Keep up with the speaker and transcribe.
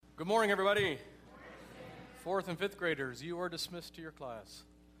Good morning, everybody. Fourth and fifth graders, you are dismissed to your class.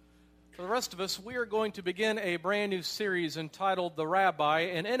 For the rest of us, we are going to begin a brand new series entitled The Rabbi,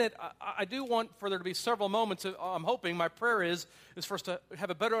 and in it, I do want for there to be several moments, I'm hoping, my prayer is for us to have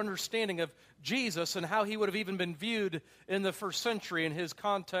a better understanding of Jesus and how he would have even been viewed in the first century in his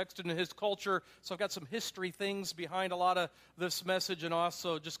context and in his culture. So I've got some history things behind a lot of this message, and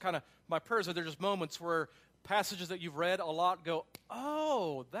also just kind of, my prayers are there just moments where passages that you've read a lot go,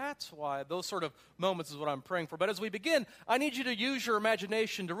 oh, that's why. Those sort of moments is what I'm praying for. But as we begin, I need you to use your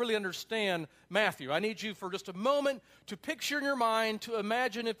imagination to really understand Matthew. I need you for just a moment to picture in your mind, to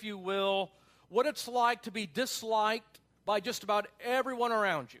imagine, if you will, what it's like to be disliked by just about everyone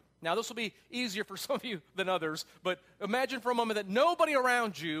around you. Now, this will be easier for some of you than others, but imagine for a moment that nobody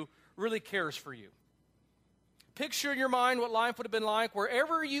around you really cares for you. Picture in your mind what life would have been like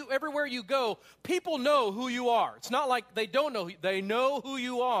everywhere you go, people know who you are. It's not like they don't know. They know who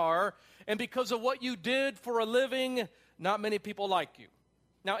you are, and because of what you did for a living, not many people like you.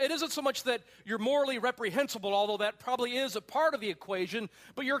 Now, it isn't so much that you're morally reprehensible, although that probably is a part of the equation,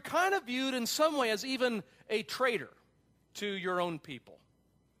 but you're kind of viewed in some way as even a traitor to your own people.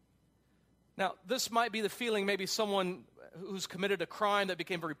 Now, this might be the feeling maybe someone who's committed a crime that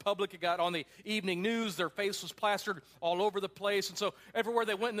became very public. It got on the evening news. Their face was plastered all over the place. And so everywhere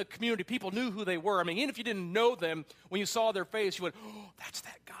they went in the community, people knew who they were. I mean, even if you didn't know them, when you saw their face, you went, oh, that's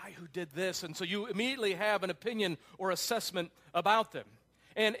that guy who did this. And so you immediately have an opinion or assessment about them.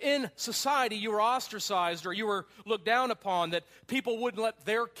 And in society, you were ostracized or you were looked down upon, that people wouldn't let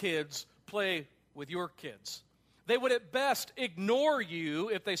their kids play with your kids. They would at best ignore you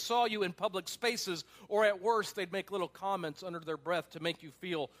if they saw you in public spaces, or at worst, they'd make little comments under their breath to make you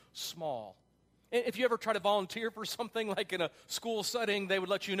feel small. If you ever try to volunteer for something like in a school setting, they would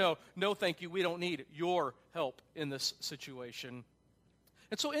let you know, no thank you, we don't need your help in this situation.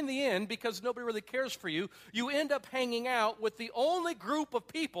 And so in the end, because nobody really cares for you, you end up hanging out with the only group of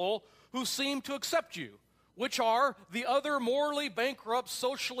people who seem to accept you, which are the other morally bankrupt,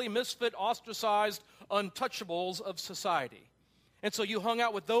 socially misfit, ostracized untouchables of society. And so you hung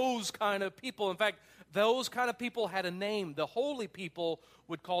out with those kind of people. In fact, those kind of people had a name. The holy people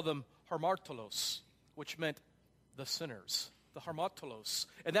would call them hamartolos, which meant the sinners, the hamartolos.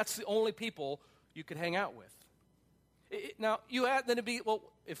 And that's the only people you could hang out with. Now, you had then to be, well,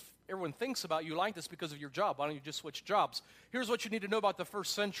 if everyone thinks about you like this because of your job, why don't you just switch jobs? Here's what you need to know about the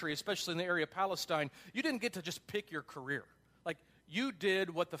first century, especially in the area of Palestine. You didn't get to just pick your career. Like, you did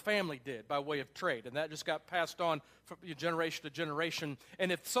what the family did by way of trade, and that just got passed on from generation to generation.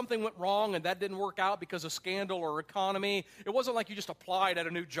 And if something went wrong and that didn't work out because of scandal or economy, it wasn't like you just applied at a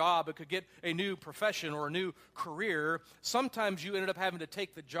new job and could get a new profession or a new career. Sometimes you ended up having to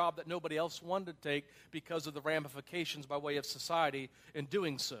take the job that nobody else wanted to take because of the ramifications by way of society in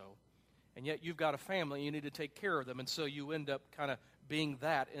doing so. And yet you've got a family, you need to take care of them, and so you end up kind of being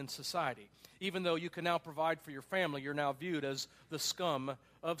that in society. Even though you can now provide for your family, you're now viewed as the scum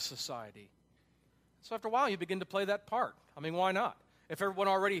of society. So after a while, you begin to play that part. I mean, why not? If everyone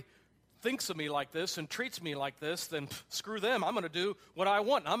already thinks of me like this and treats me like this, then screw them. I'm going to do what I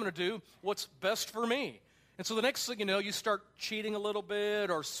want. I'm going to do what's best for me. And so the next thing you know, you start cheating a little bit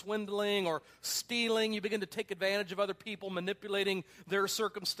or swindling or stealing. You begin to take advantage of other people, manipulating their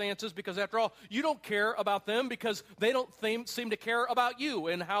circumstances, because after all, you don't care about them because they don't seem to care about you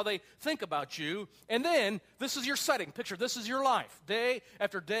and how they think about you. And then this is your setting. Picture, this is your life, day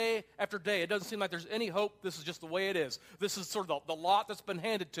after day after day. It doesn't seem like there's any hope. This is just the way it is. This is sort of the lot that's been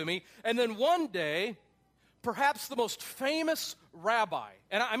handed to me. And then one day, perhaps the most famous rabbi,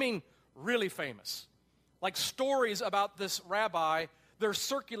 and I mean really famous, like stories about this rabbi, they're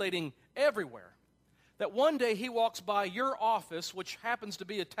circulating everywhere. That one day he walks by your office, which happens to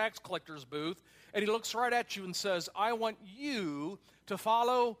be a tax collector's booth, and he looks right at you and says, I want you to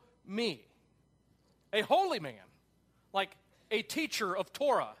follow me. A holy man, like a teacher of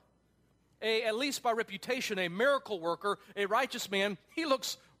Torah, at least by reputation, a miracle worker, a righteous man, he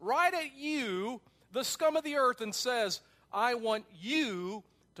looks right at you, the scum of the earth, and says, I want you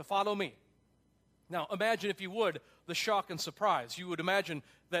to follow me. Now, imagine, if you would, the shock and surprise. You would imagine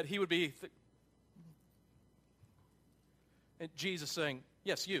that he would be, and Jesus saying,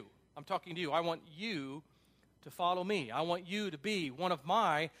 yes, you. I'm talking to you. I want you to follow me. I want you to be one of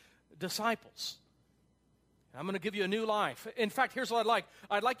my disciples. I'm going to give you a new life. In fact, here's what I'd like.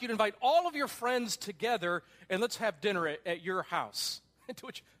 I'd like you to invite all of your friends together, and let's have dinner at your house. To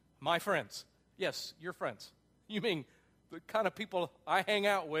which, my friends. Yes, your friends. You mean the kind of people I hang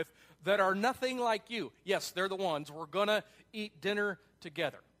out with that are nothing like you. Yes, they're the ones. We're going to eat dinner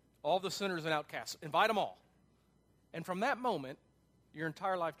together. All the sinners and outcasts. Invite them all. And from that moment, your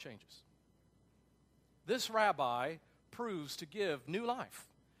entire life changes. This rabbi proves to give new life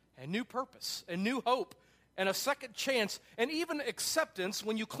and new purpose and new hope and a second chance and even acceptance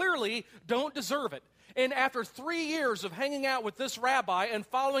when you clearly don't deserve it. And after 3 years of hanging out with this rabbi and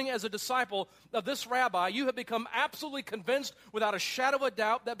following as a disciple of this rabbi, you have become absolutely convinced without a shadow of a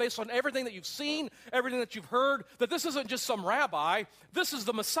doubt that based on everything that you've seen, everything that you've heard, that this isn't just some rabbi, this is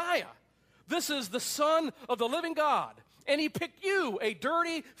the Messiah. This is the Son of the living God. And he picked you, a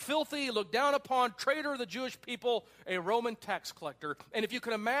dirty, filthy, looked down upon traitor of the Jewish people, a Roman tax collector. And if you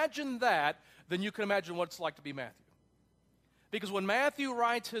can imagine that, then you can imagine what it's like to be Matthew. Because when Matthew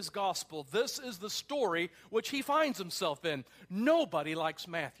writes his gospel, this is the story which he finds himself in. Nobody likes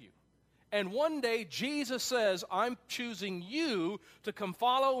Matthew. And one day Jesus says, I'm choosing you to come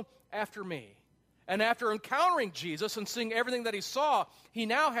follow after me. And after encountering Jesus and seeing everything that he saw, he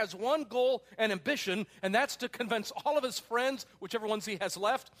now has one goal and ambition, and that's to convince all of his friends, whichever ones he has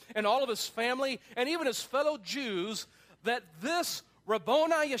left, and all of his family, and even his fellow Jews, that this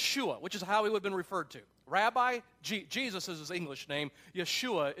Rabboni Yeshua, which is how he would have been referred to. Rabbi, Jesus is his English name,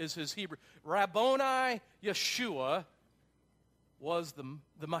 Yeshua is his Hebrew. Rabboni Yeshua was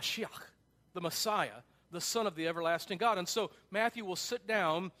the Mashiach, the Messiah, the Son of the everlasting God. And so Matthew will sit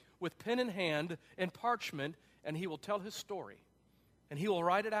down with pen in hand and parchment, and he will tell his story. And he will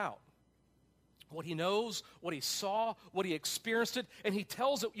write it out. What he knows, what he saw, what he experienced it, and he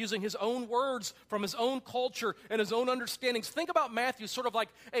tells it using his own words from his own culture and his own understandings. Think about Matthew sort of like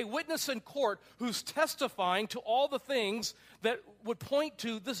a witness in court who's testifying to all the things that would point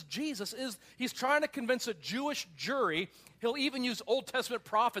to this Jesus. He's trying to convince a Jewish jury. He'll even use Old Testament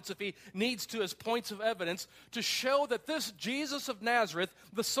prophets if he needs to as points of evidence to show that this Jesus of Nazareth,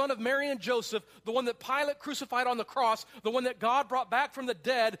 the son of Mary and Joseph, the one that Pilate crucified on the cross, the one that God brought back from the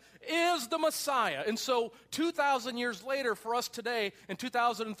dead, is the Messiah. And so 2,000 years later for us today, in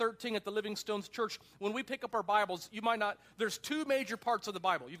 2013 at the Living Stones Church, when we pick up our Bibles, there's two major parts of the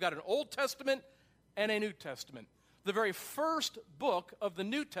Bible. You've got an Old Testament and a New Testament. The very first book of the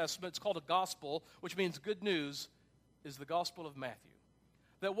New Testament, it's called a gospel, which means good news, is the Gospel of Matthew.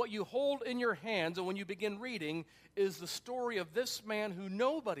 That what you hold in your hands and when you begin reading is the story of this man who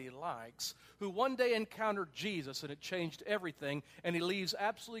nobody likes, who one day encountered Jesus and it changed everything, and he leaves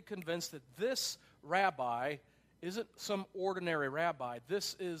absolutely convinced that this rabbi isn't some ordinary rabbi.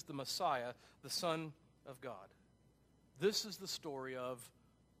 This is the Messiah, the Son of God. This is the story of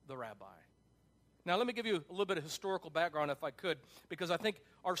the rabbi. Now, let me give you a little bit of historical background, if I could, because I think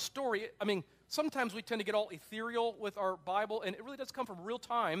our story, sometimes we tend to get all ethereal with our Bible, and it really does come from real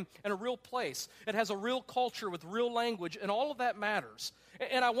time and a real place. It has a real culture with real language, and all of that matters.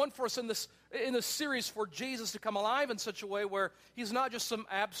 And I want for us in this series for Jesus to come alive in such a way where he's not just some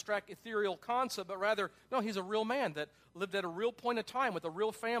abstract, ethereal concept, but rather, no, he's a real man that lived at a real point of time with a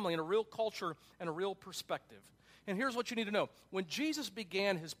real family and a real culture and a real perspective. And here's what you need to know. When Jesus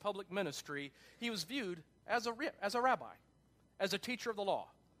began his public ministry, he was viewed as a rabbi, as a teacher of the law.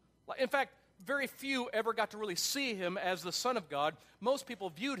 In fact, very few ever got to really see him as the Son of God. Most people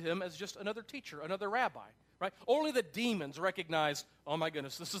viewed him as just another teacher, another rabbi, right? Only the demons recognized, oh my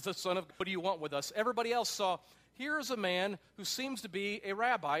goodness, this is the Son of God. What do you want with us? Everybody else saw, here's a man who seems to be a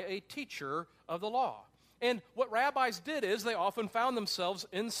rabbi, a teacher of the law. And what rabbis did is they often found themselves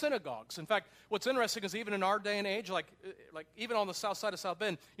in synagogues. In fact, what's interesting is even in our day and age, like even on the south side of South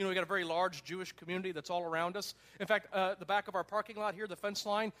Bend, we got a very large Jewish community that's all around us. In fact, the back of our parking lot here, the fence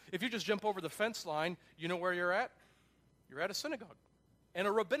line, if you just jump over the fence line, you know where you're at? You're at a synagogue. And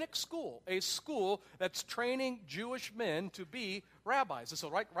a rabbinic school, a school that's training Jewish men to be rabbis. And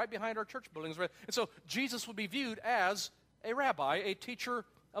so right behind our church buildings. And so Jesus would be viewed as a rabbi, a teacher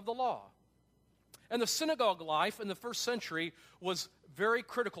of the law. And the synagogue life in the first century was very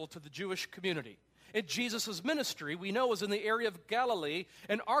critical to the Jewish community. In Jesus' ministry, we know, was in the area of Galilee,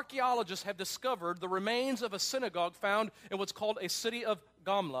 and archaeologists have discovered the remains of a synagogue found in what's called a city of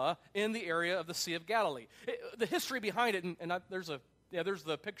Gamla in the area of the Sea of Galilee. The history behind it, there's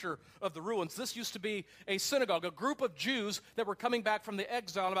the picture of the ruins. This used to be a synagogue. A group of Jews that were coming back from the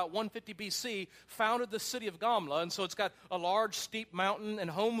exile in about 150 BC founded the city of Gamla, and so it's got a large, steep mountain, and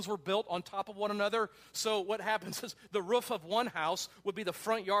homes were built on top of one another. So what happens is the roof of one house would be the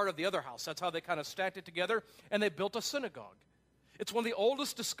front yard of the other house. That's how they kind of stacked it together, and they built a synagogue. It's one of the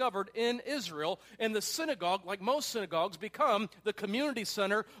oldest discovered in Israel, and the synagogue, like most synagogues, become the community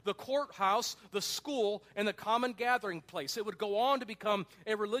center, the courthouse, the school, and the common gathering place. It would go on to become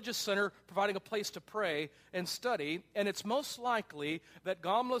a religious center, providing a place to pray and study, and it's most likely that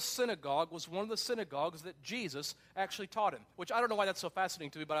Gamla Synagogue was one of the synagogues that Jesus actually taught in, which I don't know why that's so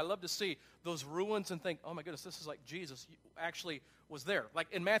fascinating to me, but I love to see those ruins and think, oh my goodness, this is like Jesus actually was there. Like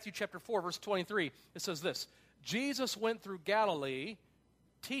in Matthew chapter 4, verse 23, it says this, Jesus went through Galilee,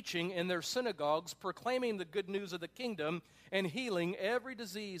 teaching in their synagogues, proclaiming the good news of the kingdom, and healing every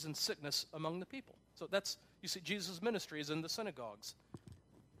disease and sickness among the people. So that's, you see, Jesus' ministry is in the synagogues.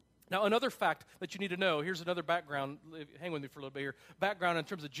 Now, another fact that you need to know, here's another background, hang with me for a little bit here, background in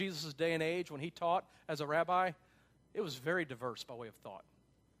terms of Jesus' day and age when he taught as a rabbi, it was very diverse by way of thought.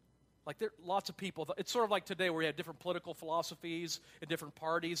 Like there are lots of people. It's sort of like today where we have different political philosophies and different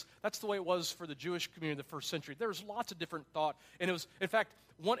parties. That's the way it was for the Jewish community in the first century. There was lots of different thought. And it was, in fact,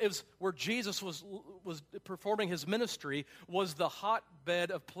 it was where Jesus was performing his ministry was the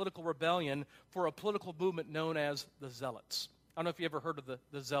hotbed of political rebellion for a political movement known as the Zealots. I don't know if you ever heard of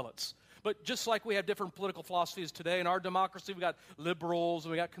the Zealots. But just like we have different political philosophies today, in our democracy, we got liberals,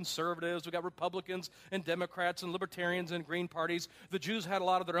 and we got conservatives, we got Republicans and Democrats and libertarians and green parties. The Jews had a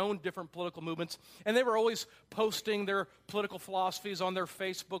lot of their own different political movements, and they were always posting their political philosophies on their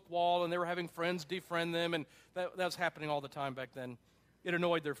Facebook wall, and they were having friends defriend them, and that was happening all the time back then. It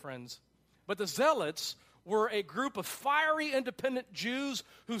annoyed their friends. But the Zealots were a group of fiery, independent Jews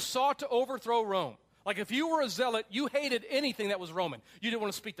who sought to overthrow Rome. Like if you were a zealot, you hated anything that was Roman. You didn't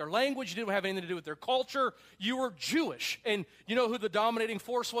want to speak their language. You didn't have anything to do with their culture. You were Jewish. And you know who the dominating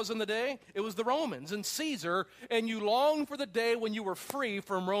force was in the day? It was the Romans and Caesar. And you longed for the day when you were free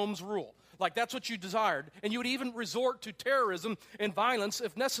from Rome's rule. Like that's what you desired. And you would even resort to terrorism and violence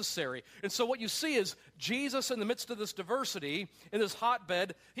if necessary. And so what you see is Jesus in the midst of this diversity, in this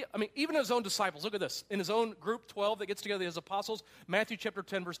hotbed, even his own disciples, look at this. In his own group, 12 that gets together, his apostles, Matthew chapter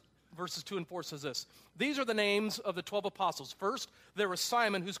 10, verses 2 and 4 says this. These are the names of the 12 apostles. First, there was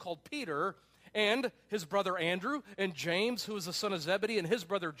Simon, who's called Peter, and his brother Andrew, and James, who is the son of Zebedee, and his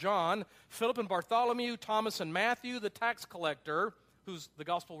brother John, Philip and Bartholomew, Thomas and Matthew, the tax collector, who's the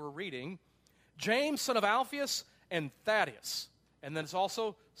gospel we're reading, James, son of Alphaeus, and Thaddeus. And then it's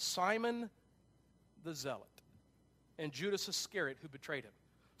also Simon the Zealot, and Judas Iscariot, who betrayed him.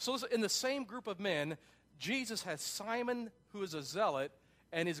 So in the same group of men, Jesus has Simon, who is a zealot,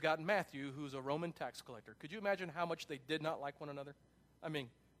 and he's got Matthew, who's a Roman tax collector. Could you imagine how much they did not like one another? I mean,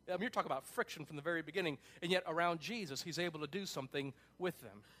 you're talking about friction from the very beginning, and yet around Jesus, he's able to do something with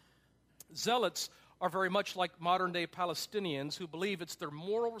them. Zealots are very much like modern-day Palestinians who believe it's their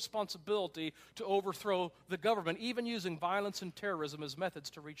moral responsibility to overthrow the government, even using violence and terrorism as methods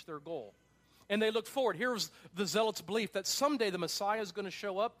to reach their goal. And they look forward. Here's the Zealots' belief that someday the Messiah is going to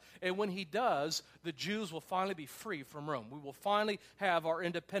show up, and when he does, the Jews will finally be free from Rome. We will finally have our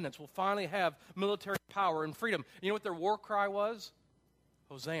independence. We'll finally have military power and freedom. You know what their war cry was?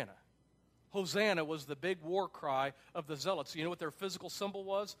 Hosanna. Hosanna was the big war cry of the Zealots. You know what their physical symbol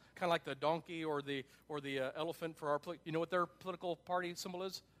was? Kind of like the donkey or the elephant for our. You know what their political party symbol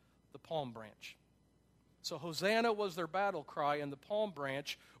is? The palm branch. So Hosanna was their battle cry, and the palm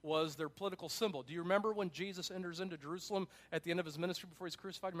branch was their political symbol. Do you remember when Jesus enters into Jerusalem at the end of his ministry before he's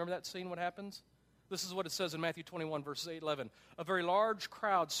crucified? Remember that scene, what happens? This is what it says in Matthew 21, verses 8 11. A very large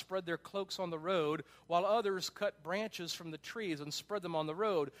crowd spread their cloaks on the road, while others cut branches from the trees and spread them on the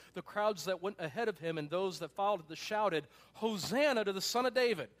road. The crowds that went ahead of him and those that followed shouted, Hosanna to the Son of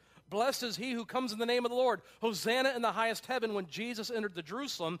David. Blessed is he who comes in the name of the Lord. Hosanna in the highest heaven. When Jesus entered the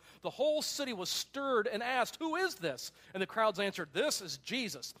Jerusalem, the whole city was stirred and asked, who is this? And the crowds answered, this is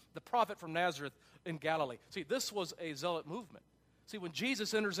Jesus, the prophet from Nazareth in Galilee. See, this was a zealot movement. See, when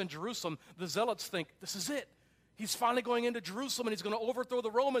Jesus enters in Jerusalem, the zealots think, this is it. He's finally going into Jerusalem, and he's going to overthrow the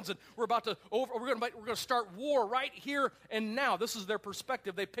Romans, and we're going to start war right here and now. This is their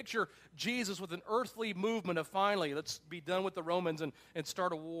perspective. They picture Jesus with an earthly movement of finally, let's be done with the Romans and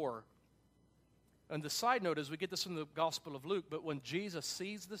start a war. And the side note is, we get this in the Gospel of Luke, but when Jesus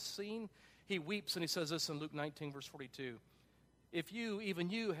sees this scene, he weeps, and he says this in Luke 19, verse 42. If you, even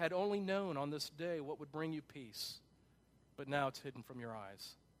you, had only known on this day what would bring you peace, but now it's hidden from your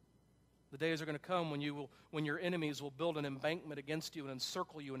eyes. The days are going to come when your enemies will build an embankment against you and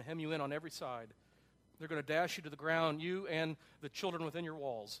encircle you and hem you in on every side. They're going to dash you to the ground, you and the children within your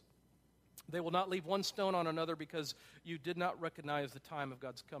walls. They will not leave one stone on another because you did not recognize the time of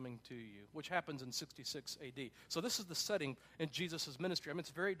God's coming to you, which happens in 66 AD. So this is the setting in Jesus' ministry. I mean,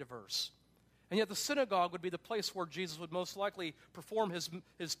 it's very diverse. And yet the synagogue would be the place where Jesus would most likely perform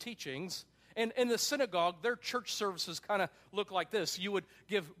his teachings. And in the synagogue, their church services kind of look like this. You would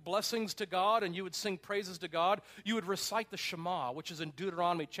give blessings to God, and you would sing praises to God. You would recite the Shema, which is in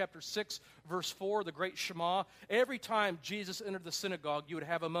Deuteronomy chapter 6, verse 4, the great Shema. Every time Jesus entered the synagogue, you would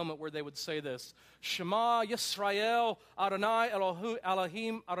have a moment where they would say this, Shema Yisrael Adonai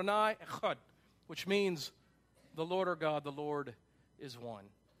Elohim Adonai Echad, which means the Lord our God, the Lord is one.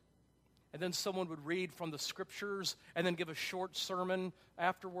 And then someone would read from the scriptures and then give a short sermon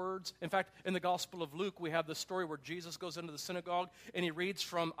afterwards. In fact, in the Gospel of Luke, we have this story where Jesus goes into the synagogue and he reads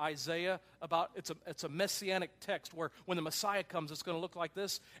from Isaiah about, it's a messianic text where when the Messiah comes, it's going to look like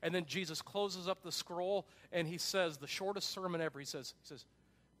this. And then Jesus closes up the scroll and he says, the shortest sermon ever, he says,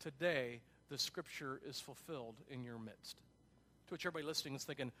 today the scripture is fulfilled in your midst. To which everybody listening is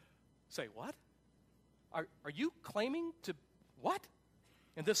thinking, say, what? Are you claiming to, what?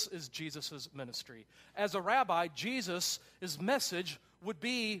 And this is Jesus' ministry. As a rabbi, Jesus' message would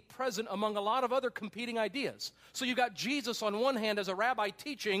be present among a lot of other competing ideas. So you got Jesus on one hand as a rabbi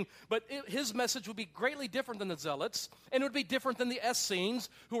teaching, but his message would be greatly different than the Zealots, and it would be different than the Essenes,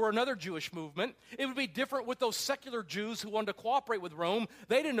 who were another Jewish movement. It would be different with those secular Jews who wanted to cooperate with Rome.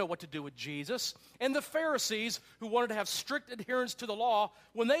 They didn't know what to do with Jesus. And the Pharisees, who wanted to have strict adherence to the law,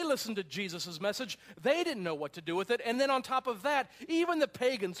 when they listened to Jesus' message, they didn't know what to do with it. And then on top of that, even the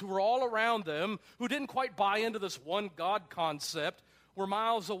pagans who were all around them, who didn't quite buy into this one God concept, were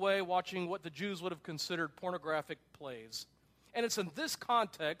miles away watching what the Jews would have considered pornographic plays. And it's in this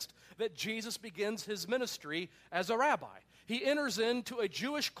context that Jesus begins his ministry as a rabbi. He enters into a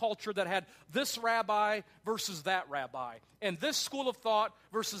Jewish culture that had this rabbi versus that rabbi, and this school of thought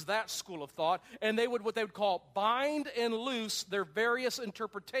versus that school of thought, and they would what they would call bind and loose their various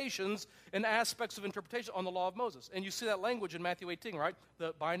interpretations and aspects of interpretation on the law of Moses. And you see that language in Matthew 18, right?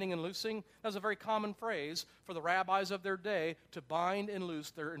 The binding and loosing. That was a very common phrase for the rabbis of their day to bind and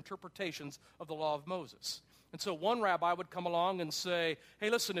loose their interpretations of the law of Moses. And so one rabbi would come along and say, hey,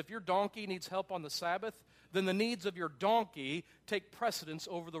 listen, if your donkey needs help on the Sabbath, then the needs of your donkey take precedence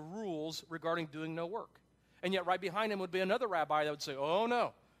over the rules regarding doing no work. And yet right behind him would be another rabbi that would say, oh,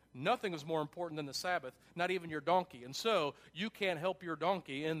 no, nothing is more important than the Sabbath, not even your donkey. And so you can't help your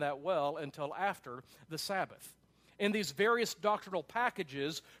donkey in that well until after the Sabbath. In these various doctrinal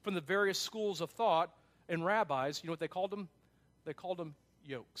packages from the various schools of thought and rabbis, you know what they called them? They called them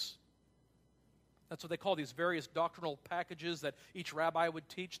yokes. That's what they call these various doctrinal packages that each rabbi would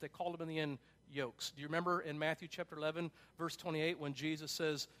teach. They called them in the end yokes. Do you remember in Matthew chapter 11, verse 28, when Jesus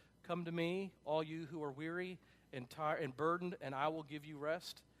says, come to me, all you who are weary and tired and burdened, and I will give you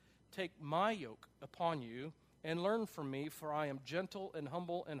rest? Take my yoke upon you and learn from me, for I am gentle and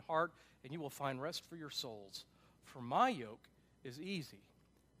humble in heart, and you will find rest for your souls. For my yoke is easy,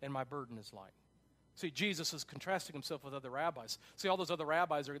 and my burden is light. See, Jesus is contrasting himself with other rabbis. See, all those other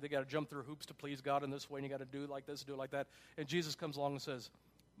rabbis, they got to jump through hoops to please God in this way, and you got to do it like this, do it like that. And Jesus comes along and says,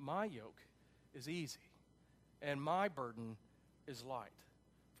 my yoke is easy, and my burden is light.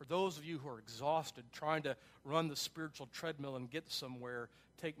 For those of you who are exhausted trying to run the spiritual treadmill and get somewhere,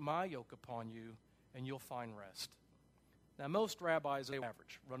 take my yoke upon you, and you'll find rest. Now, most rabbis are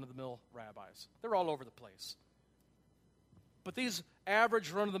average, run-of-the-mill rabbis. They're all over the place. But these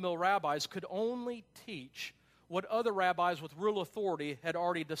average run-of-the-mill rabbis could only teach what other rabbis with real authority had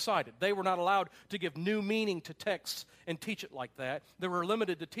already decided. They were not allowed to give new meaning to texts and teach it like that. They were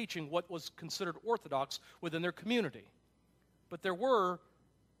limited to teaching what was considered orthodox within their community. But there were,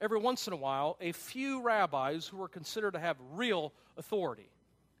 every once in a while, a few rabbis who were considered to have real authority.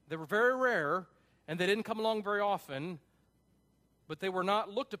 They were very rare, and they didn't come along very often, but they were not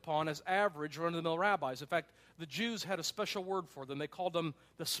looked upon as average run-of-the-mill rabbis. In fact, the Jews had a special word for them. They called them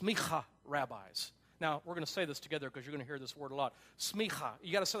the smicha rabbis. Now, we're going to say this together because you're going to hear this word a lot. Smicha.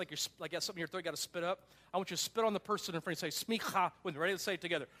 You got to say like you got something in your throat, you got to spit up. I want you to spit on the person in front and say smicha with me. Ready to say it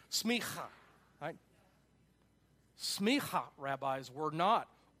together. Smicha. Right? Smicha rabbis were not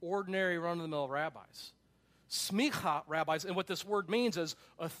ordinary run-of-the-mill rabbis. Smicha rabbis, and what this word means is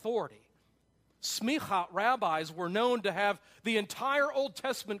authority. Smicha rabbis were known to have the entire Old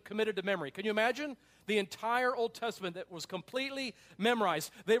Testament committed to memory. Can you imagine? The entire Old Testament that was completely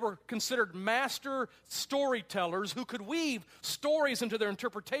memorized. They were considered master storytellers who could weave stories into their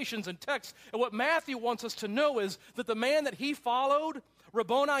interpretations and texts. And what Matthew wants us to know is that the man that he followed,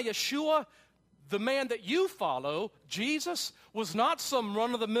 Rabboni Yeshua, the man that you follow, Jesus, was not some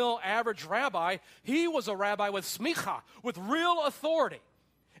run-of-the-mill average rabbi. He was a rabbi with smicha, with real authority.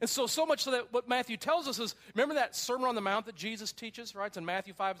 And so much so that what Matthew tells us is, remember that Sermon on the Mount that Jesus teaches, right? It's in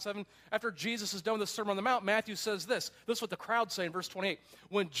Matthew 5 and 7. After Jesus is done with the Sermon on the Mount, Matthew says this. This is what the crowd say in verse 28.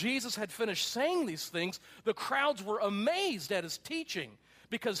 When Jesus had finished saying these things, the crowds were amazed at his teaching,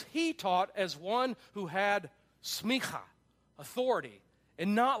 because he taught as one who had smicha, authority,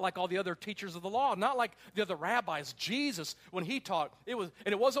 and not like all the other teachers of the law, not like the other rabbis. Jesus, when he taught, it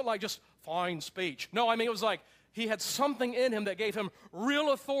wasn't like just fine speech. No, I mean, it was like he had something in him that gave him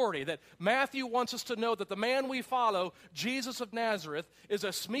real authority, that Matthew wants us to know that the man we follow, Jesus of Nazareth, is a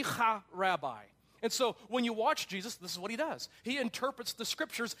smicha rabbi. And so when you watch Jesus, this is what he does. He interprets the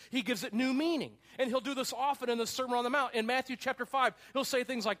scriptures. He gives it new meaning. And he'll do this often in the Sermon on the Mount. In Matthew chapter 5, he'll say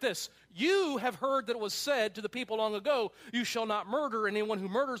things like this. You have heard that it was said to the people long ago, you shall not murder, and anyone who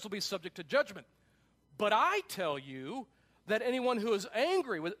murders will be subject to judgment. But I tell you that anyone who is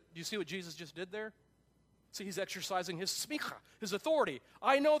angry with... Do you see what Jesus just did there? See, he's exercising his smicha, his authority.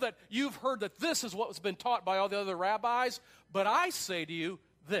 I know that you've heard that this is what's been taught by all the other rabbis, but I say to you,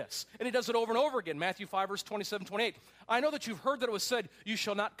 this. And he does it over and over again. Matthew 5, verse 27, 28. I know that you've heard that it was said, you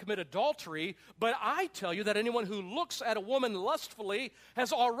shall not commit adultery, but I tell you that anyone who looks at a woman lustfully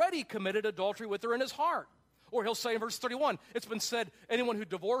has already committed adultery with her in his heart. Or he'll say in verse 31, it's been said, anyone who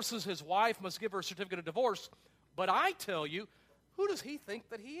divorces his wife must give her a certificate of divorce. But I tell you, who does he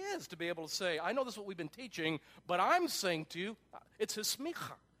think that he is to be able to say, I know this is what we've been teaching, but I'm saying to you, it's his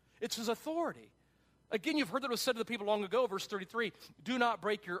smicha. It's his authority. Again, you've heard that it was said to the people long ago, verse 33, do not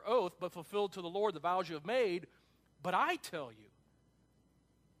break your oath, but fulfill to the Lord the vows you have made. But I tell you,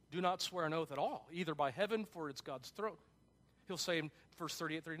 do not swear an oath at all, either by heaven, for it's God's throne. He'll say in verse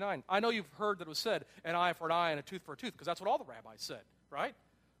 38, 39, I know you've heard that it was said, an eye for an eye and a tooth for a tooth, because that's what all the rabbis said, right?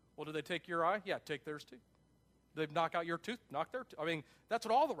 Well, did they take your eye? Yeah, take theirs too. They knock out your tooth, knock their tooth. I mean, that's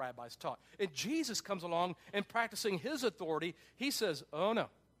what all the rabbis taught. And Jesus comes along and practicing his authority, he says, oh no.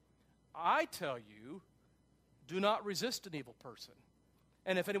 I tell you, do not resist an evil person.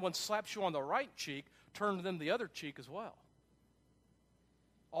 And if anyone slaps you on the right cheek, turn to them the other cheek as well.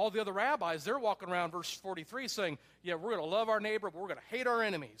 All the other rabbis, they're walking around, verse 43, saying, yeah, we're going to love our neighbor, but we're going to hate our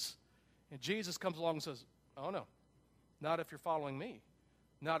enemies. And Jesus comes along and says, oh no, not if you're following me,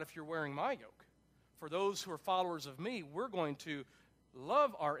 not if you're wearing my yoke. For those who are followers of me, we're going to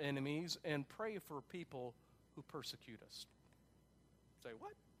love our enemies and pray for people who persecute us. Say,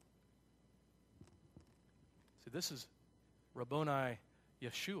 what? See, this is Rabboni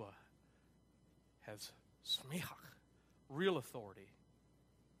Yeshua has smiach, real authority.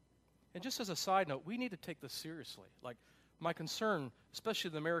 And just as a side note, we need to take this seriously. Like, my concern, especially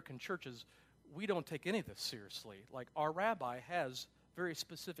in the American churches, we don't take any of this seriously. Like, our rabbi has very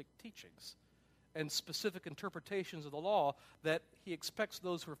specific teachings and specific interpretations of the law that he expects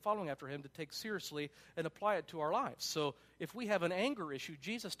those who are following after him to take seriously and apply it to our lives. So if we have an anger issue,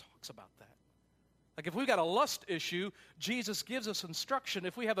 Jesus talks about that. Like if we've got a lust issue, Jesus gives us instruction.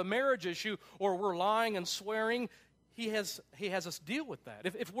 If we have a marriage issue or we're lying and swearing, he has us deal with that.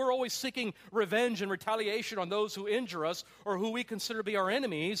 If we're always seeking revenge and retaliation on those who injure us or who we consider to be our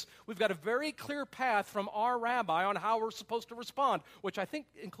enemies, we've got a very clear path from our rabbi on how we're supposed to respond, which I think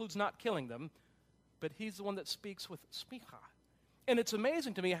includes not killing them, but he's the one that speaks with smicha. And it's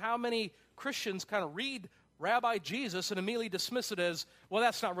amazing to me how many Christians kind of read Rabbi Jesus and immediately dismiss it as, well,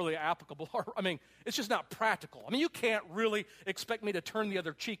 that's not really applicable. I mean, it's just not practical. I mean, you can't really expect me to turn the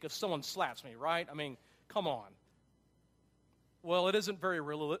other cheek if someone slaps me, right? I mean, come on. Well, it isn't very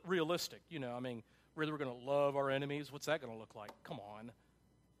realistic, you know. I mean, really, we're going to love our enemies? What's that going to look like? Come on.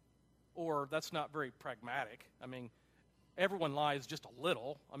 Or that's not very pragmatic. I mean, everyone lies just a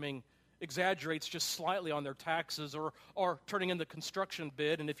little. I mean, exaggerates just slightly on their taxes or turning in the construction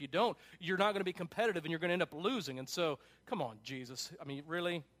bid, and if you don't, you're not going to be competitive and you're going to end up losing. And so, come on, Jesus. I mean,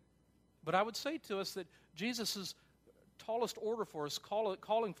 really? But I would say to us that Jesus' tallest order for us,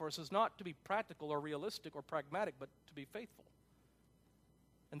 calling for us, is not to be practical or realistic or pragmatic, but to be faithful.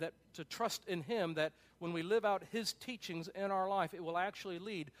 And that to trust in him, that when we live out his teachings in our life, it will actually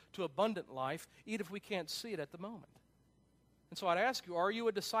lead to abundant life, even if we can't see it at the moment. And so I'd ask you, are you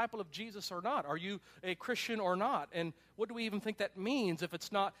a disciple of Jesus or not? Are you a Christian or not? And what do we even think that means if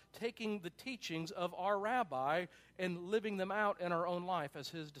it's not taking the teachings of our rabbi and living them out in our own life as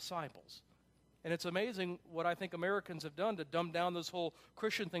his disciples? And it's amazing what I think Americans have done to dumb down this whole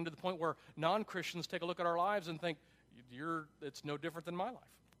Christian thing to the point where non-Christians take a look at our lives and think, it's no different than my life.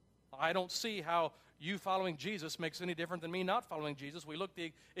 I don't see how you following Jesus makes any different than me not following Jesus. We look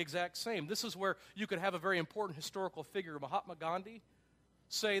the exact same. This is where you could have a very important historical figure, Mahatma Gandhi,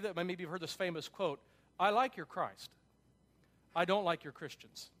 say that, maybe you've heard this famous quote, I like your Christ. I don't like your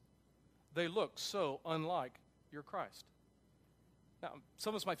Christians. They look so unlike your Christ. Now,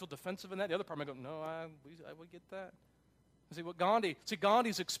 some of us might feel defensive in that. The other part might go, no, we get that.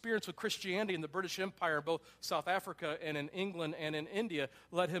 Gandhi's experience with Christianity in the British Empire, in both South Africa and in England and in India,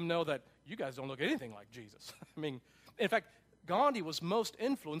 let him know that you guys don't look anything like Jesus. I mean, in fact, Gandhi was most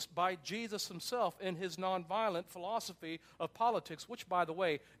influenced by Jesus himself in his nonviolent philosophy of politics, which, by the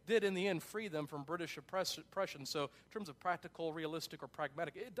way, did in the end free them from British oppression. So in terms of practical, realistic, or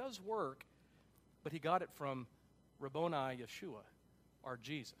pragmatic, it does work. But he got it from Rabboni Yeshua, our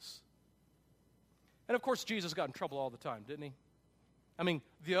Jesus. And of course, Jesus got in trouble all the time, didn't he? I mean,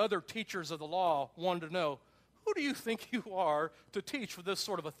 the other teachers of the law wanted to know, who do you think you are to teach with this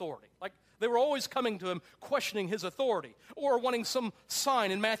sort of authority? Like, they were always coming to him, questioning his authority, or wanting some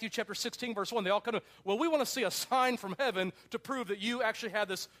sign. In Matthew chapter 16, verse 1, they all come to, well, we want to see a sign from heaven to prove that you actually have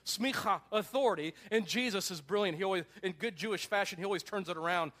this smicha authority. And Jesus is brilliant. He always, in good Jewish fashion, he always turns it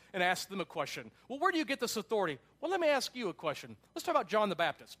around and asks them a question. Well, where do you get this authority? Well, let me ask you a question. Let's talk about John the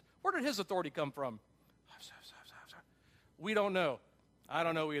Baptist. Where did his authority come from? We don't know. I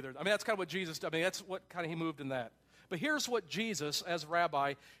don't know either. I mean, that's kind of what Jesus did. I mean, that's what kind of he moved in that. But here's what Jesus, as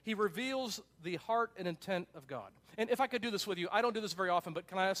rabbi, he reveals the heart and intent of God. And if I could do this with you, I don't do this very often, but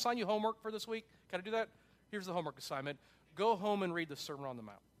can I assign you homework for this week? Can I do that? Here's the homework assignment. Go home and read the Sermon on the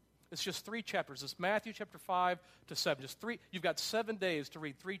Mount. It's just 3 chapters. It's Matthew chapter 5 to 7. Just 3. You've got 7 days to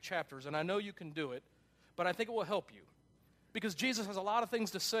read 3 chapters, and I know you can do it, but I think it will help you. Because Jesus has a lot of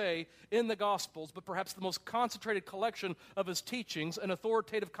things to say in the Gospels, but perhaps the most concentrated collection of his teachings and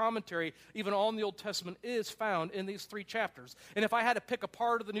authoritative commentary, even all in the Old Testament, is found in these 3 chapters. And if I had to pick a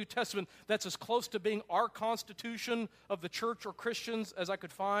part of the New Testament that's as close to being our constitution of the church or Christians as I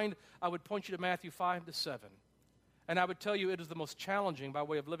could find, I would point you to Matthew 5 to 7. And I would tell you it is the most challenging by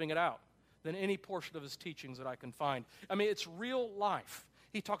way of living it out than any portion of his teachings that I can find. I mean, it's real life.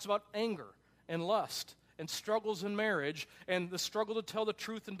 He talks about anger and lust and struggles in marriage, and the struggle to tell the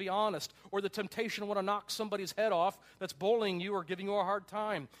truth and be honest, or the temptation to want to knock somebody's head off that's bullying you or giving you a hard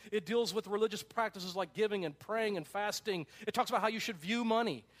time. It deals with religious practices like giving and praying and fasting. It talks about how you should view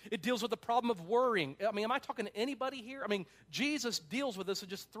money. It deals with the problem of worrying. I mean, am I talking to anybody here? I mean, Jesus deals with this in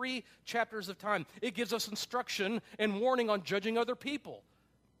just 3 chapters of time. It gives us instruction and warning on judging other people,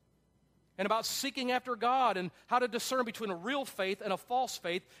 and about seeking after God, and how to discern between a real faith and a false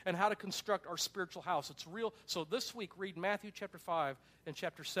faith, and how to construct our spiritual house. It's real. So this week, read Matthew chapter 5 and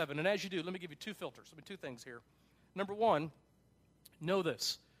chapter 7. And as you do, let me give you 2 filters. 2 things here. Number 1, know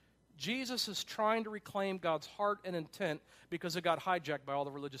this. Jesus is trying to reclaim God's heart and intent because it got hijacked by all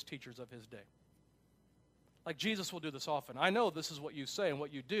the religious teachers of his day. Like, Jesus will do this often. I know this is what you say and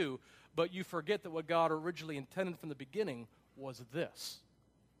what you do, but you forget that what God originally intended from the beginning was this.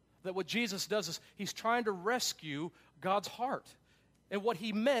 That what Jesus does is he's trying to rescue God's heart. And what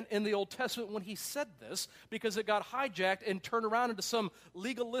he meant in the Old Testament when he said this, because it got hijacked and turned around into some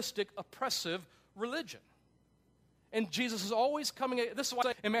legalistic, oppressive religion. And Jesus is always coming, this is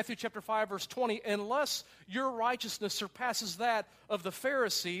why in Matthew chapter 5, verse 20, unless your righteousness surpasses that of the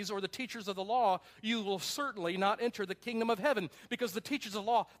Pharisees or the teachers of the law, you will certainly not enter the kingdom of heaven. Because the teachers of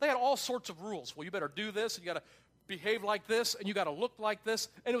the law, they had all sorts of rules. Well, you better do this, and you got to behave like this, and you got to look like this.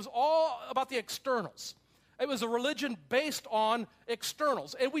 And it was all about the externals. It was a religion based on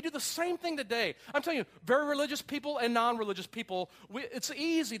externals. And we do the same thing today. I'm telling you, very religious people and non-religious people, it's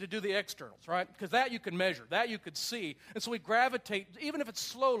easy to do the externals, right? Because that you can measure, that you could see. And so we gravitate, even if it's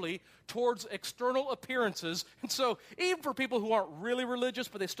slowly, towards external appearances. And so even for people who aren't really religious,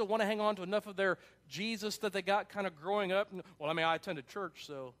 but they still want to hang on to enough of their Jesus that they got kind of growing up. Well, I mean, I attended church,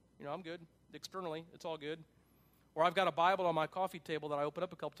 so, I'm good. Externally, it's all good. Or I've got a Bible on my coffee table that I open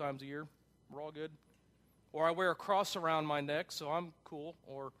up a couple times a year. We're all good. Or I wear a cross around my neck, so I'm cool.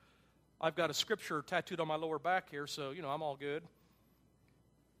 Or I've got a scripture tattooed on my lower back here, so, I'm all good.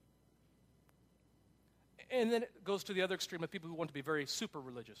 And then it goes to the other extreme of people who want to be very super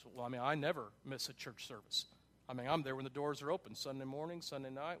religious. Well, I never miss a church service. I'm there when the doors are open. Sunday morning, Sunday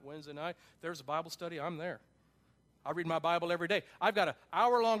night, Wednesday night. There's a Bible study, I'm there. I read my Bible every day. I've got an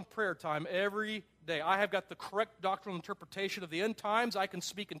hour-long prayer time every day. I have got the correct doctrinal interpretation of the end times. I can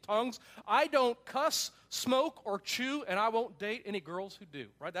speak in tongues. I don't cuss, smoke, or chew, and I won't date any girls who do,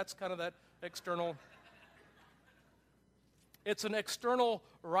 right? That's kind of that external. It's an external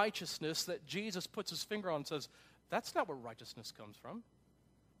righteousness that Jesus puts his finger on and says, that's not where righteousness comes from.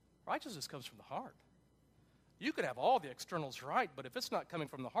 Righteousness comes from the heart. You could have all the externals right, but if it's not coming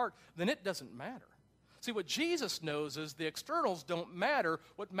from the heart, then it doesn't matter. See, what Jesus knows is the externals don't matter.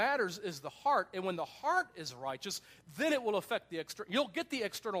 What matters is the heart. And when the heart is righteous, then it will affect the external. You'll get the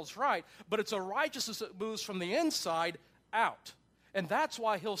externals right, but it's a righteousness that moves from the inside out. And that's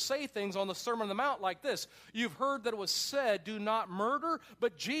why he'll say things on the Sermon on the Mount like this. You've heard that it was said, do not murder,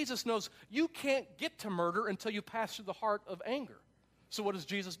 but Jesus knows you can't get to murder until you pass through the heart of anger. So what does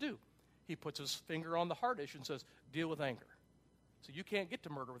Jesus do? He puts his finger on the heart issue and says, deal with anger. So you can't get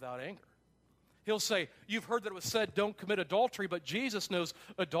to murder without anger. He'll say, you've heard that it was said, don't commit adultery, but Jesus knows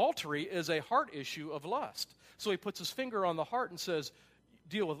adultery is a heart issue of lust. So he puts his finger on the heart and says,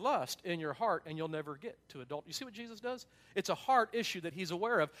 deal with lust in your heart and you'll never get to adultery. You see what Jesus does? It's a heart issue that he's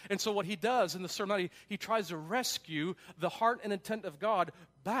aware of. And so what he does in the Sermon on the Mount, he tries to rescue the heart and intent of God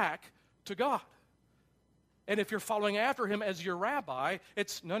back to God. And if you're following after him as your rabbi,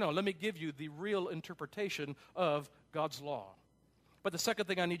 it's, no, let me give you the real interpretation of God's law. But the second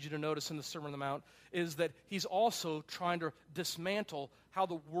thing I need you to notice in the Sermon on the Mount is that he's also trying to dismantle how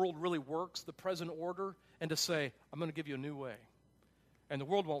the world really works, the present order, and to say, I'm going to give you a new way. And the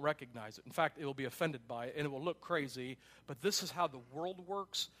world won't recognize it. In fact, it will be offended by it, and it will look crazy. But this is how the world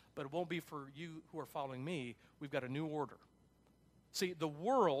works, but it won't be for you who are following me. We've got a new order. See, the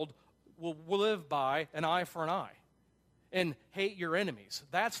world will live by an eye for an eye and hate your enemies.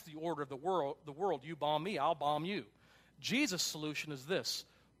 That's the order of the world. You bomb me, I'll bomb you. Jesus' solution is this.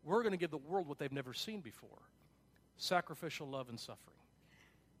 We're going to give the world what they've never seen before. Sacrificial love and suffering.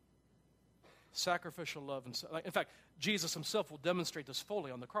 Sacrificial love and suffering. In fact, Jesus himself will demonstrate this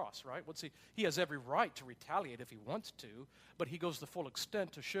fully on the cross, right? He has every right to retaliate if he wants to, but he goes the full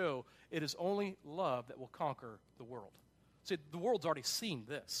extent to show it is only love that will conquer the world. See, the world's already seen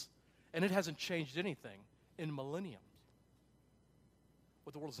this, and it hasn't changed anything in millenniums.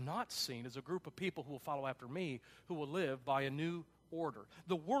 What the world's not seen is a group of people who will follow after me, who will live by a new order.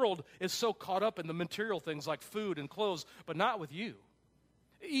 The world is so caught up in the material things like food and clothes, but not with you.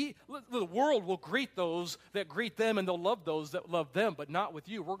 The world will greet those that greet them, and they'll love those that love them, but not with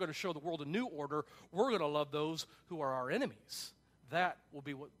you. We're going to show the world a new order. We're going to love those who are our enemies. That will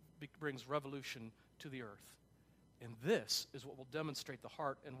be what brings revolution to the earth. And this is what will demonstrate the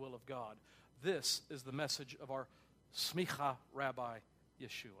heart and will of God. This is the message of our Smicha Rabbi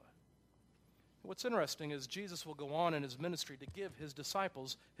Yeshua. What's interesting is Jesus will go on in his ministry to give his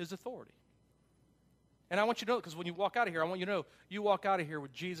disciples his authority. And I want you to know, because when you walk out of here, I want you to know, you walk out of here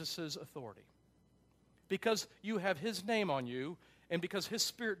with Jesus' authority. Because you have his name on you, and because his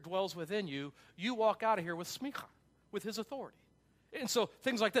spirit dwells within you, you walk out of here with smicha, with his authority. And so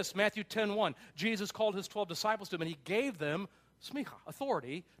things like this, Matthew 10:1, Jesus called his 12 disciples to him, and he gave them smicha,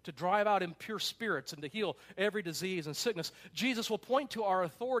 authority, to drive out impure spirits and to heal every disease and sickness. Jesus will point to our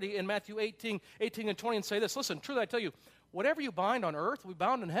authority in Matthew 18 and 20 and say this, listen, truly I tell you, whatever you bind on earth will be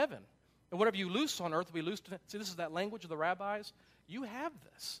bound in heaven. And whatever you loose on earth will be loosed in heaven. See, this is that language of the rabbis. You have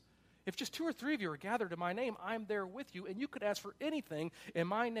this. If just 2 or 3 of you are gathered in my name, I'm there with you, and you could ask for anything in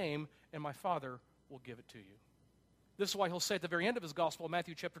my name, and my Father will give it to you. This is why he'll say at the very end of his gospel,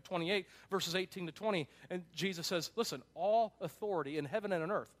 Matthew chapter 28, verses 18 to 20, and Jesus says, listen, all authority in heaven and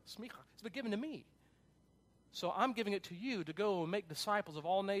on earth, smicha, has been given to me. So I'm giving it to you to go and make disciples of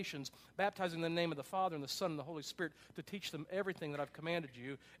all nations, baptizing them in the name of the Father and the Son and the Holy Spirit, to teach them everything that I've commanded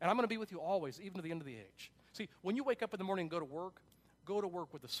you. And I'm going to be with you always, even to the end of the age. See, when you wake up in the morning and go to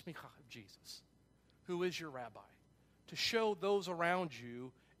work with the smicha of Jesus, who is your rabbi, to show those around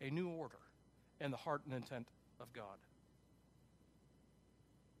you a new order and the heart and intent of God.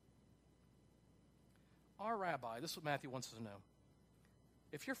 Our rabbi, this is what Matthew wants us to know.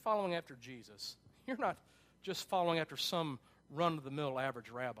 If you're following after Jesus, you're not just following after some run-of-the-mill average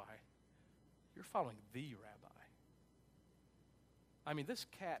rabbi. You're following the rabbi. I mean, this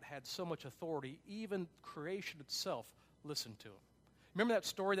cat had so much authority, even creation itself listened to him. Remember that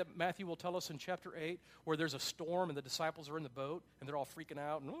story that Matthew will tell us in chapter 8, where there's a storm and the disciples are in the boat, and they're all freaking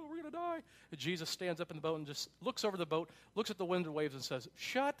out, and, oh, we're going to die. And Jesus stands up in the boat and just looks over the boat, looks at the wind and waves and says,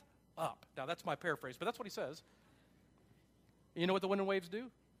 shut up. Now, that's my paraphrase, but that's what he says. And you know what the wind and waves do?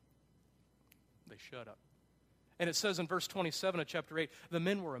 They shut up. And it says in verse 27 of chapter 8, the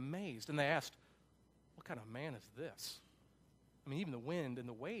men were amazed, and they asked, what kind of man is this? I mean, even the wind and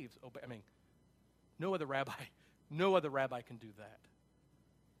the waves obey. I mean, no other rabbi can do that.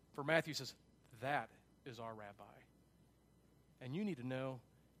 For Matthew says, that is our rabbi. And you need to know,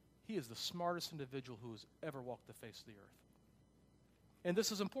 he is the smartest individual who has ever walked the face of the earth. And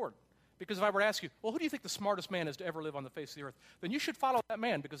this is important, because if I were to ask you, well, who do you think the smartest man is to ever live on the face of the earth? Then you should follow that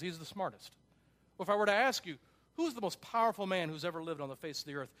man, because he's the smartest. Or if I were to ask you, who's the most powerful man who's ever lived on the face of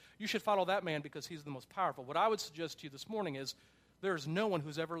the earth? You should follow that man, because he's the most powerful. What I would suggest to you this morning is, there is no one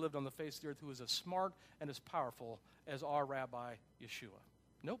who's ever lived on the face of the earth who is as smart and as powerful as our Rabbi Yeshua.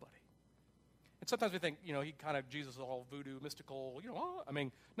 Nobody. And sometimes we think, Jesus is all voodoo, mystical, no,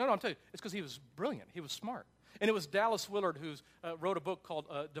 I'm telling you, it's because he was brilliant. He was smart. And it was Dallas Willard who wrote a book called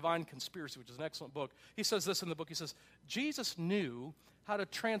Divine Conspiracy, which is an excellent book. He says this in the book. He says, Jesus knew how to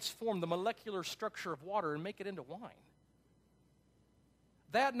transform the molecular structure of water and make it into wine.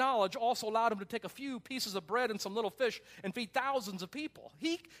 that knowledge also allowed him to take a few pieces of bread and some little fish and feed thousands of people.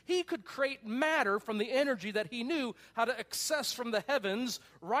 He could create matter from the energy that he knew how to access from the heavens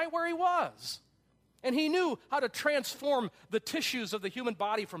right where he was. And he knew how to transform the tissues of the human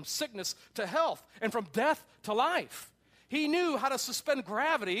body from sickness to health and from death to life. He knew how to suspend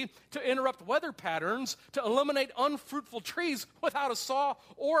gravity to interrupt weather patterns, to eliminate unfruitful trees without a saw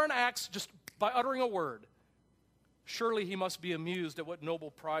or an axe, just by uttering a word. Surely he must be amused at what Nobel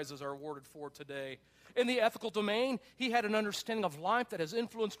Prizes are awarded for today. In the ethical domain, he had an understanding of life that has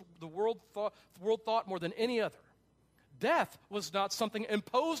influenced the world thought more than any other. Death was not something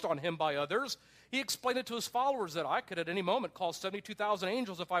imposed on him by others. He explained it to his followers that I could at any moment call 72,000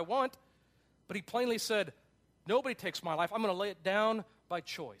 angels if I want. But he plainly said, nobody takes my life. I'm going to lay it down by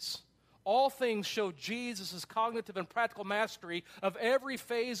choice. All things show Jesus' cognitive and practical mastery of every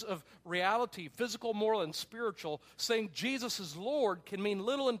phase of reality, physical, moral, and spiritual. Saying Jesus is Lord can mean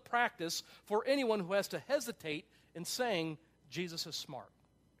little in practice for anyone who has to hesitate in saying Jesus is smart.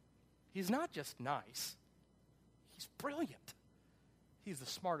 He's not just nice. He's brilliant. He's the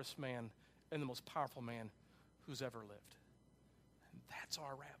smartest man and the most powerful man who's ever lived. And that's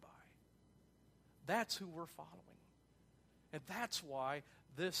our rabbi. That's who we're following. And that's why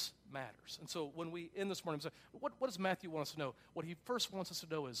this matters. And so when we end this morning, what does Matthew want us to know? What he first wants us to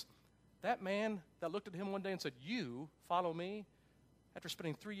know is that man that looked at him one day and said, you follow me, after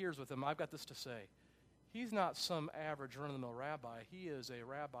spending 3 years with him, I've got this to say. He's not some average run-of-the-mill rabbi. He is a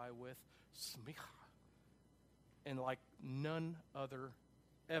rabbi with smicha, and like none other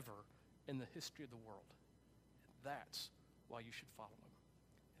ever in the history of the world. And that's why you should follow him.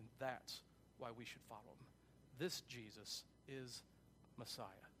 And that's why we should follow him. This Jesus is Messiah.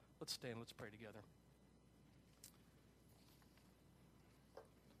 Let's stand, let's pray together.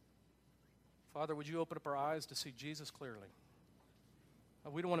 Father, would you open up our eyes to see Jesus clearly?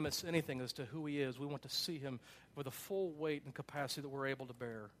 We don't want to miss anything as to who he is. We want to see him with the full weight and capacity that we're able to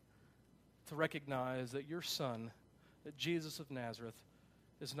bear, to recognize that your Son, that Jesus of Nazareth,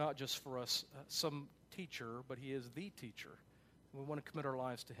 is not just for us some teacher, but he is the teacher. And we want to commit our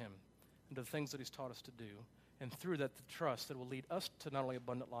lives to him and to the things that he's taught us to do. And through that, the trust that will lead us to not only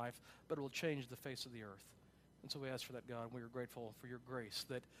abundant life, but it will change the face of the earth. And so we ask for that, God. We are grateful for your grace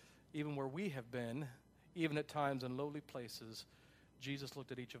that even where we have been, even at times in lowly places, Jesus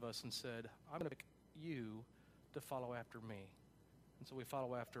looked at each of us and said, I'm going to pick you to follow after me. And so we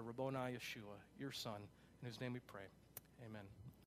follow after Rabboni Yeshua, your Son, in whose name we pray. Amen.